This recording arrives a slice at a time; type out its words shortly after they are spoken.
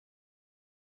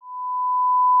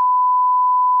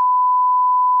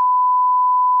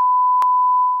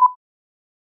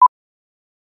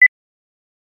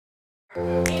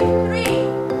In 3, 2,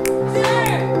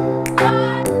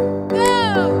 1,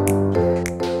 go!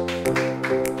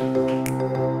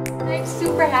 I'm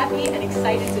super happy and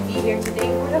excited to be here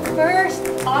today for the first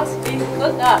Ausphin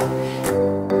cook-up.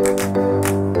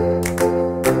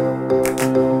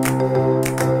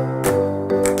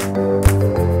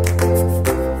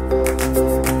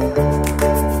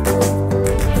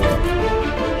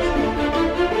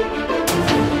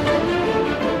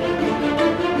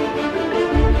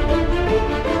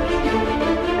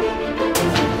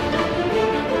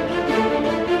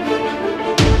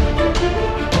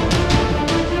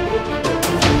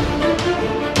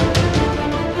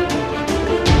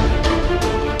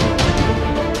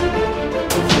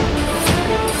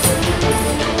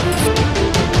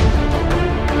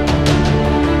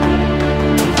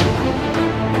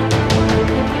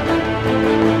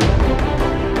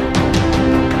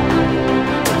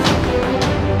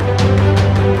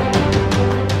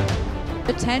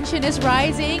 The tension is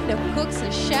rising. The cooks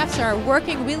and chefs are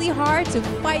working really hard to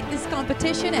fight this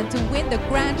competition and to win the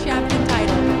Grand Champion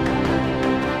title.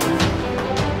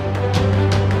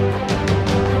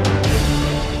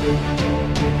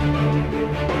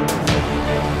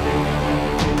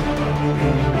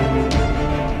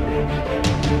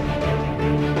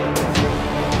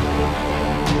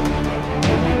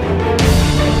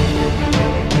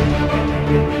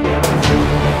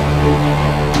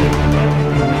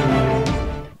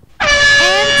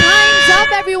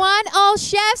 Everyone, all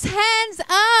chefs, hands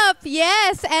up.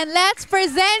 Yes, and let's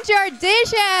present your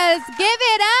dishes. Give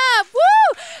it up.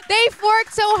 Woo! They've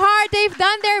worked so hard. They've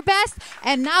done their best.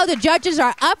 And now the judges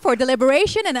are up for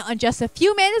deliberation. And in just a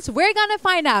few minutes, we're going to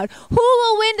find out who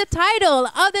will win the title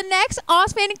of the next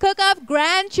Ausphin Cook-Up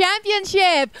Grand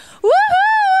Championship.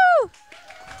 Woohoo!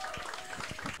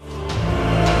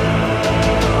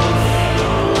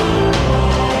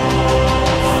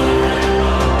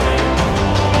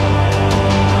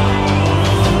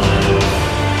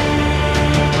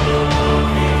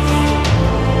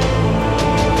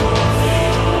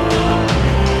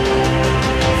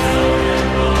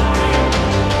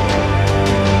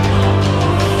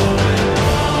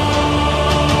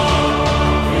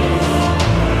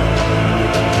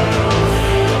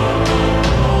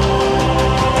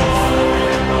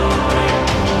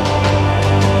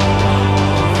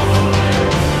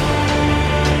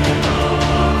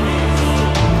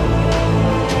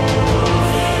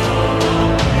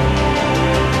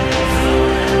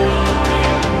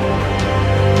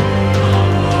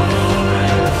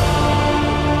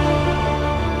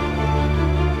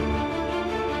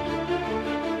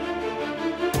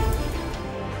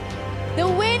 The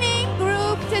winning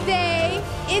group today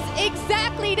is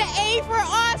exactly the A for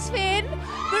Ausphin,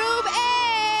 Group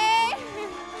A.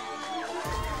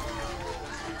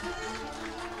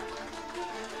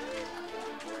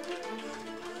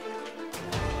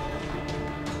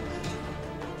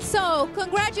 So,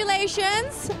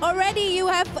 congratulations. Already you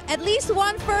have at least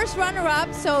one first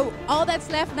runner-up, so all that's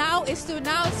left now is to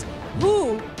announce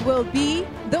who will be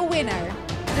the winner.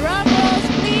 Drum rolls,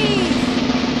 please.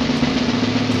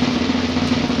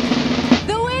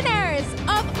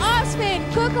 Ausphin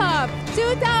Cook-Up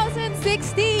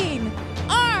 2016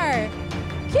 are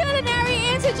Culinary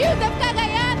Institute of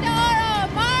Cagayan de Oro,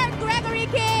 Mark Gregory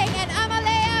King and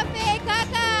Amalea Faye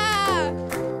Kaka.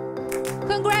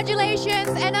 Congratulations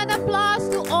and an applause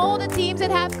to all the teams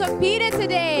that have competed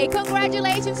today.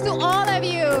 Congratulations to all of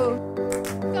you.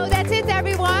 So that's it,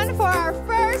 everyone, for our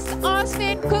first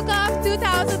Ausphin Cook-Up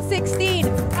 2016. Say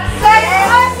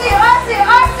Aussie, Aussie,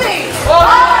 Aussie!